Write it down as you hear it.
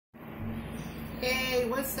Hey,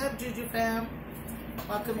 what's up, Juju fam?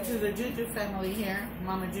 Welcome to the Juju family here.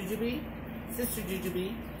 Mama Jujubee, Sister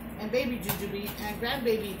Jujubee, and Baby Jujubee, and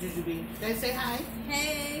Grandbaby Jujubee. Guys, say hi.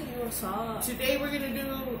 Hey, what's up? Today we're gonna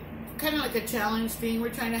do kind of like a challenge thing. We're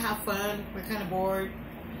trying to have fun. We're kind of bored.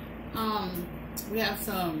 We have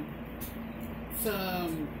some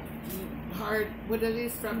hard, what are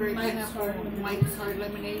these? Strawberry pineapple, Mike's hard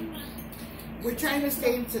lemonade. We're trying to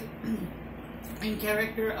stay in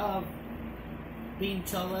character of being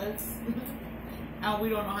Cholas. And we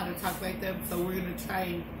don't know how to talk like them, so we're gonna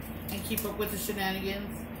try and keep up with the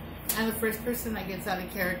shenanigans. And the first person that gets out of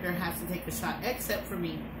character has to take a shot, except for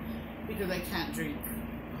me, because I can't drink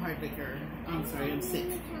hard liquor. I'm sorry, I'm sick.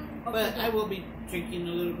 But I will be drinking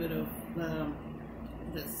a little bit of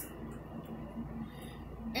this.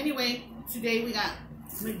 Anyway, today we got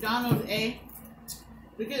McDonald, eh?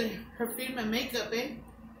 Look at her film and makeup, eh?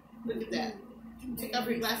 Look at that. Take off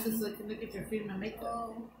your glasses so I can look at your film and makeup.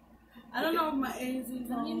 Oh. I don't know if my A's is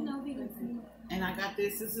on. And I got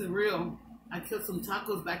this. This is real. I killed some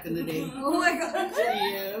tacos back in the day. Oh my god.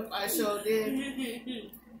 Yep, I sure did.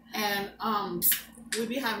 And we'll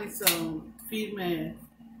be having some feed me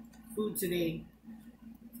food today.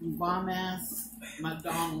 Some bomb ass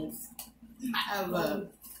McDonald's. I have a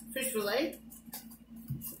fish fillet.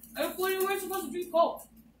 I thought you weren't supposed to drink Coke.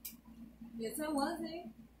 Yes, I was, eh?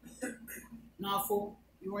 No, fool.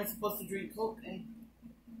 You weren't supposed to drink Coke, eh?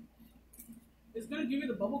 It's gonna give you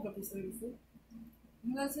the bubble gum instead of the food.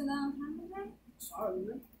 You guys sit down and sorry,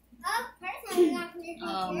 man. I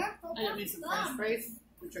got me some French fries,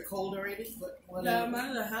 which are cold already, but whatever. Yeah,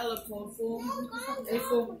 mine is a hella cold fool. Hey,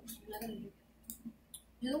 fool.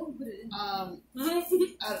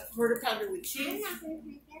 A quarter pounder with cheese.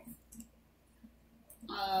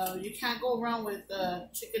 You can't go wrong with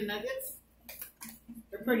chicken nuggets.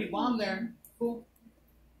 They're pretty bomb there. Cool.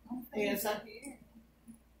 Hey, yes,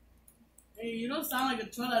 Hey, you don't sound like a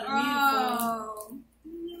Chola to me. Oh.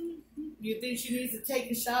 You think she needs to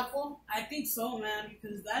take a shot, fool? I think so, man,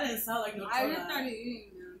 because that didn't sound like no Chola. I just started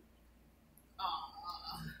eating, man.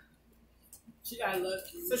 She got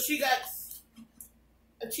lucky. So she got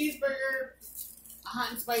a cheeseburger, a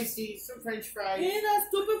hot and spicy, some French fries. Hey, that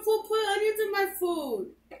stupid fool put onions in my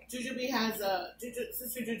food. Jujubee has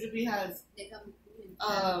Sister Jujubee has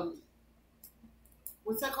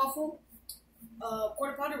what's that called, fool?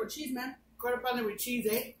 Quarter pounder with cheese, man. Quarter pounder with cheese,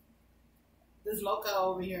 eh? This loca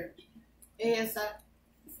over here. Hey, Esa.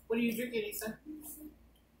 What are you drinking, Esa?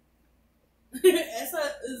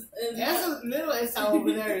 Esa is little Esa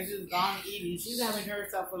over there is just gone eating. She's having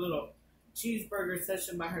herself a little cheeseburger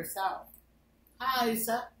session by herself. Hi,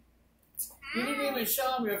 Esa. You didn't even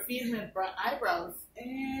show them your feet and eyebrows.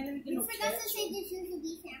 And you forgot to say the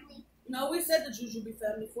Jujubee family. No, we said the Jujubee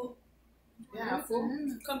family, fool. Yeah, fool.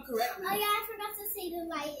 Come correct me. Oh yeah, I forgot to say the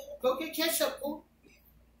light. Go get ketchup, fool.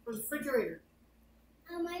 For the refrigerator.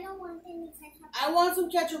 I don't want any ketchup. I want some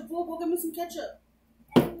ketchup, fool. Go get me some ketchup.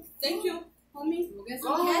 Thank you, homie. We'll get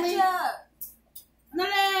some ketchup.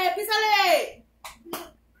 Nale, pisale.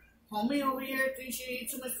 Homie over here thinks she ate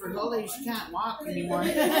too much for Lola. She can't walk anymore.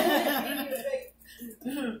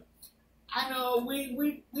 I know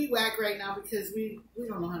we whack right now because we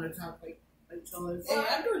don't know how to talk like Cholas. Hey,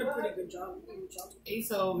 I'm doing a pretty good job.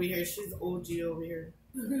 Asa over here, she's OG over here.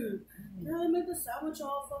 Yeah, I made the sandwich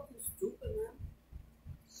all fucking stupid, man.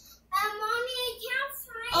 Mommy, I can't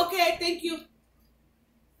find. Okay, thank you.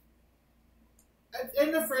 It's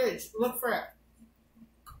in the fridge. Look for it.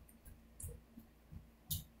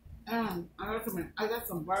 I got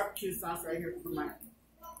some barbecue sauce right here for my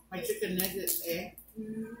chicken nuggets, eh?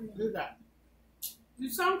 Look at that. You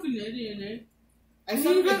sound Canadian, eh? I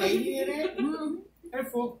sound Canadian, eh? Hey,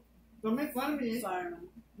 fool. Don't make fun of me. Sorry, man.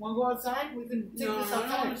 Want to go outside? We can take this outside. I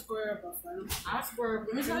don't want to square up, friend. I'll square up.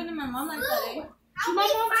 You're talking to my mom like that, eh? How my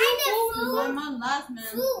mom too, My mom laughs, man.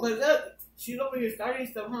 But look, she's over here starting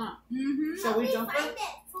stuff, huh? Shall we jump up?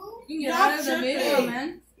 You can get out of the video,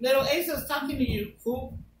 man. Little Asa's talking to you,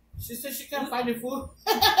 fool. She said she can't find it, fool.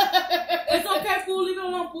 It's okay, fool. Leave it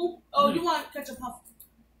alone, fool. Oh, you want ketchup, huh?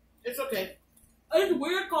 It's okay. It's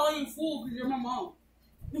weird calling you fool because you're my mom.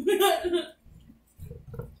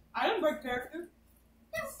 I don't break character.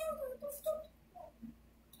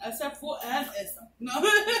 I said fool and Esa. No. I'm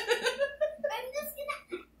just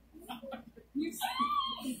gonna.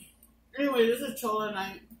 Anyway, this is Chola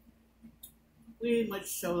night. We ain't much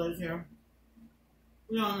Cholas here.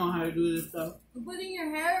 We don't know how to do this stuff. You're putting your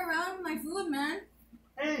hair around my food, man.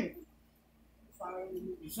 Hey. Sorry.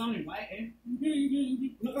 You sounding white, eh?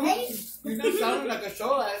 Hey. You're not sounding like a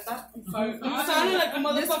Chola, Esa. I'm sounding like a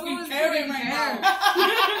motherfucking Karen right now.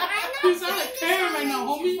 You sound like Karen right now,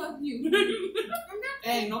 homie. Fuck you.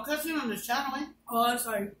 Hey, no cussing on this channel, eh? Oh, I'm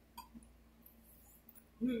sorry.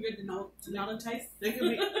 We're going to get demonetized. They could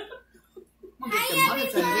be. We'll get Hi,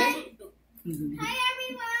 demonetized, eh? everyone. Hi,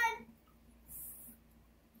 everyone.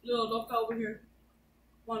 Little loca over here.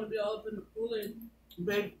 Want to be all up in the pool and...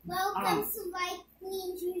 Babe. Welcome to like me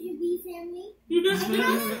and Juju B family. I'm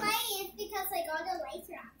not playing because like all the lights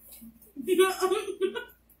are off.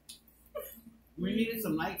 We needed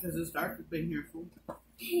some light because it's dark up in here, fool.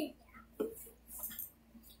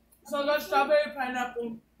 So got strawberry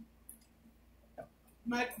pineapple.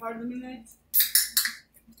 My hard lemonades.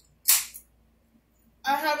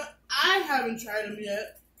 I haven't tried them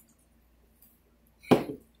yet.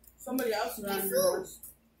 Somebody else around here does.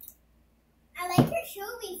 I like your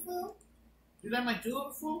showy food. You like my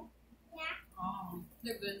jewelry, fool? Yeah. Oh.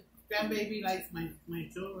 They're good. Grandbaby likes my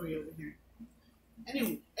jewelry over here.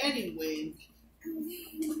 Anyway,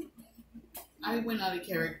 I went out of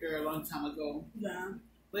character a long time ago. Yeah.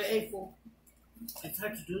 But hey, fool, it's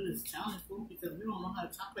hard to do this challenge, fool, because we don't know how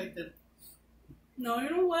to talk like that. No, you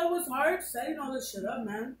know what was hard? Setting all this shit up,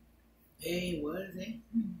 man. Hey, what is it?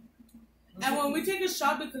 And when we take a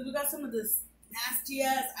shot, because we got some of this nasty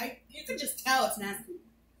ass, you can just tell it's nasty.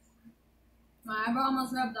 My eyebrow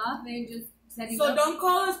almost rubbed off and just setting So up. don't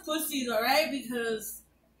call us pussies, alright? Because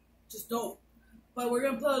just don't. But we're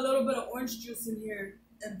going to put a little bit of orange juice in here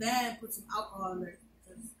and then put some alcohol in there.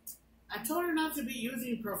 I told her not to be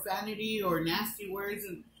using profanity or nasty words,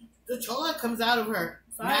 and the chola comes out of her.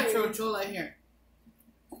 Sorry. Natural chola here.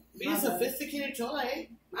 Being sophisticated chola, eh?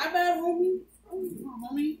 My bad, homie. Oh,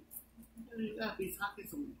 homie. You gotta be talking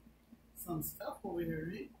some stuff over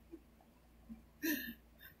here, right?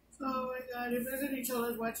 Oh my God! If there's any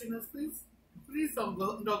cholas watching us, please don't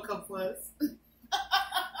come for us.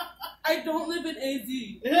 I don't live in AZ.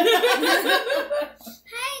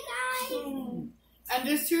 Hi guys. And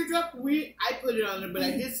this teardrop, I put it on there, but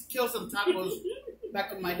I just killed some tacos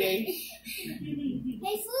back in my day. Hey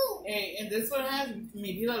food. Hey, and this one has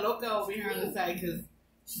mi vida loca over here on the side because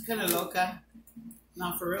she's kind of loca.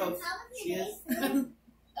 Not for real. She is.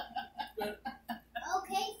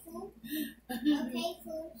 Okay food. Okay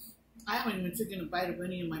food. I haven't even taken a bite of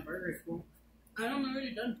any of my burgers, fool. I don't know what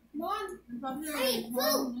you're done. Mom. Probably Hey, like,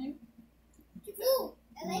 food. Food.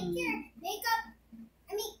 I like your makeup.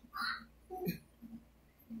 I mean,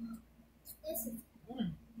 this is.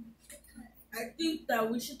 I think that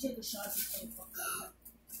we should take a shot to play fuck up.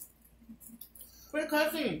 Quit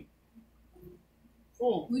cussing.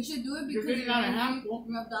 Fool. we should do it You're because getting out of hand, fool.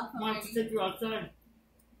 rubbed off I want to already. take you outside.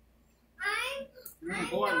 I'm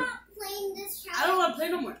bored. not playing this challenge. I don't want to play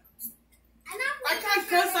no more. I'm not I playing can't this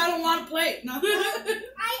cuss, I don't want to play. No. I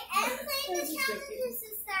am playing this challenge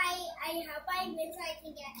since I hope I win so I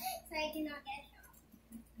cannot get shot.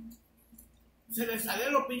 Se le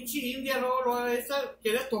sale lo pinche india, luego esa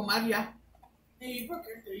quiere tomar ya. Hey, you broke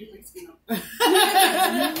your you Mexican.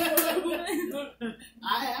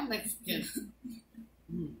 I am Mexican.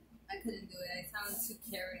 I couldn't do it. I sounded too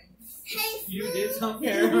Karen. Hey, You did some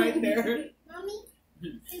hair right there. Mommy.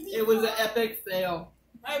 It was an epic fail.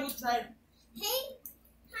 I will try. Hey.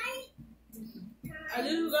 Hi. I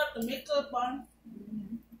just got the makeup on.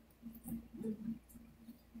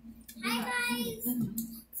 Hi guys.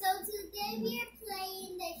 So today we are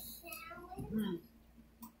playing the challenge.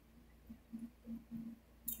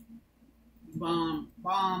 Bomb,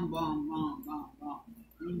 bomb, bomb, bomb, bomb, bomb.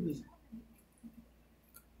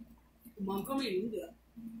 Mom, come here, India.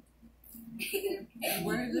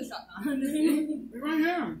 Where is the shot? You're right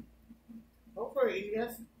here. Go for it,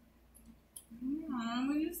 yes.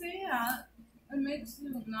 When you say that, it makes you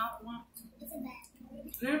not want to. It's a bad.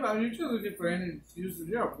 Never, you're too good for any excuses.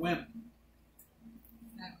 You're a wimp.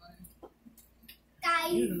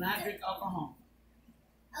 Guys. You do not drink alcohol.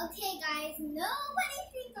 Okay, guys. Nobody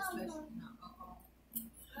drink alcohol.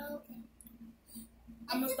 Okay.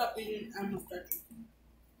 I'm gonna stop eating. I'm gonna start drinking.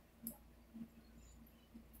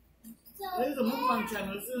 So This is a mukbang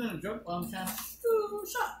channel. This isn't a drunk bomb channel. Ooh,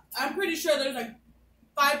 shot. I'm pretty sure there's like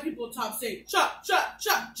 5 people top saying shot, shot,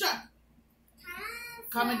 shot, shot.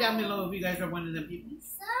 Comment down below if you guys are one of them people.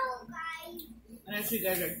 So, guys. And if you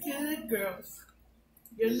guys are good girls,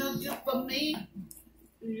 you're no good for me.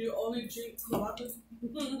 You only drink coladas.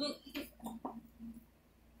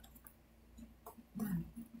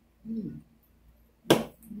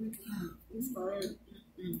 I'm scared.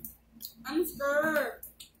 I'm scared.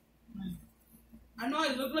 I know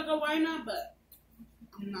I look like a whiner, but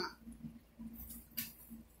I'm not.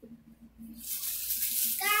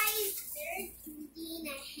 Guys, they're eating a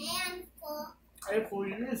handful. Hey, fool,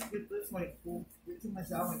 you need to skip this way, fool. Get too much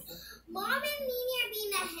salad. Mom and Mimi are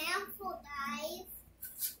being a handful, guys.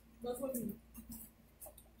 That's what you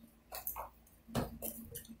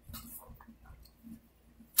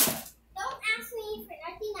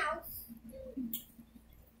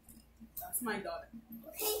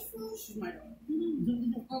She's my daughter.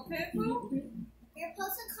 Okay, Pooh? You're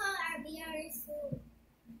supposed to call our BRs food.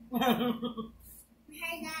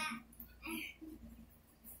 Heard that.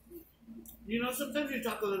 You know, sometimes you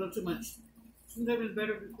talk a little too much. Sometimes it's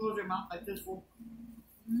better if you close your mouth like this, fool.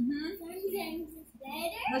 Sometimes it's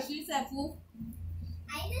better. What she said, Pooh?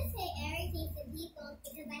 I just say everything to people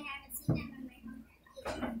because I haven't seen them in my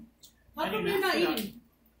home. How come you're not eating?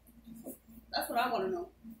 That's what I want to know.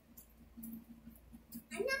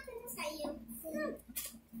 I'm not gonna say you.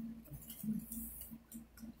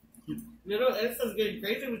 Little Elsa's getting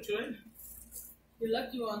crazy with you, eh? You're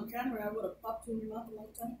lucky you're on camera. I would have popped you in your mouth a long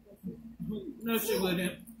time ago. No, she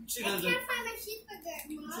wouldn't. She I doesn't. can't find my cheeseburger,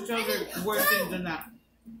 Mom. She tells her worse things than that.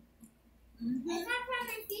 I can't find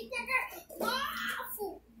my cheeseburger.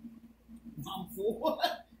 Waffle. Mom fool.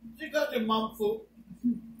 She got your mom fool.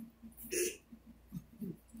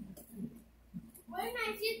 Where's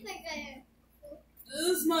my cheeseburger?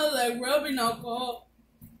 This smells like rubbing alcohol.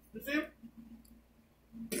 You see?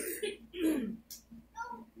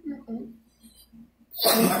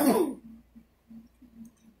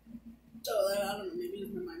 So, I don't know. Maybe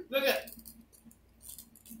it's my mind. Look at.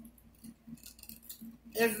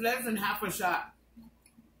 It's less than half a shot.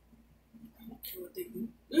 I don't care what they do.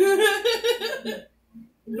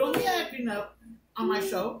 Don't be acting up on my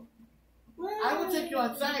show. I will take you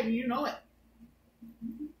outside and you know it.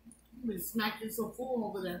 I'm gonna smack you so full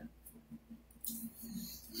over there.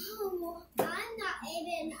 Oh, I'm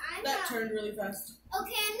That turned really fast.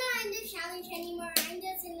 Okay, I'm not in the challenge anymore. I'm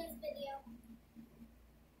just in this video.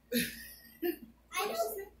 I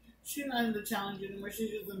don't. She's not in the challenge anymore. She's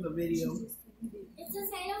just in the video. It's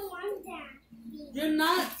just I don't want that. You're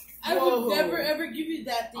not. I Whoa. would never ever give you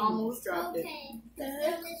that thing. Almost dropped it. Okay. The Still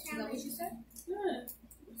heck? in the Is that what challenge. you said? Yeah.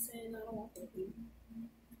 I'm saying I don't want that thing.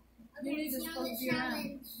 You need to Still in close the your mouth.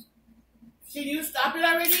 challenge. Can you stop it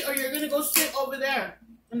already, or you're gonna go sit over there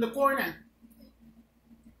in the corner?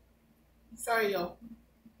 Sorry, yo.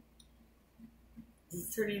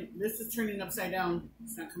 This is turning upside down.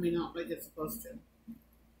 It's not coming out like it's supposed to.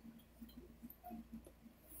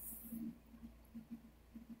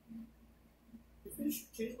 You finished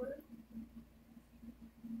your cheeseburger?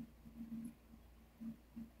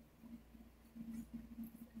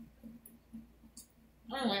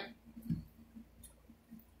 Alright.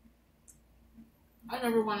 I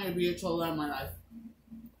never wanted to be a Chola in my life.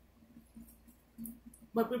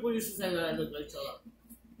 But people used to say that I look like Chola.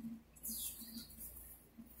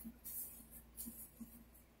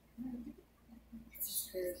 It's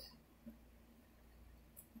just hair.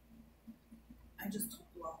 I just took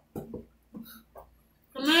a lot.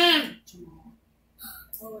 Come in!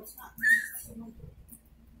 Oh, it's not.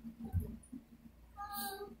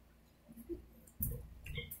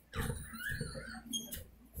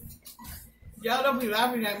 Y'all don't be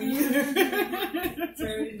laughing at me.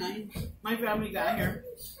 39. My family got here.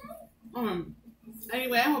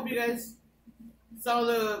 Anyway, I hope you guys saw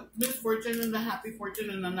the misfortune and the happy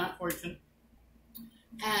fortune and the not fortune.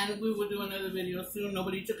 And we will do another video soon.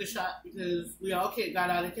 Nobody took a shot because we all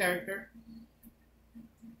got out of character.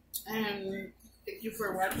 And thank you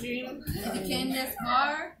for watching. If you came this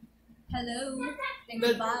far, hello. And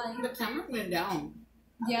goodbye. The camera went down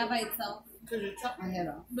Yeah, by itself. because it chopped my head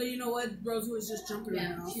off. But you know what? Rose was just jumping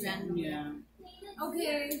Yeah, around. she ran. Yeah.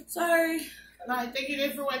 Okay. Sorry. Bye. Thank you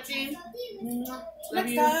guys for watching. Love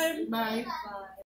Next you. time. Bye. Bye.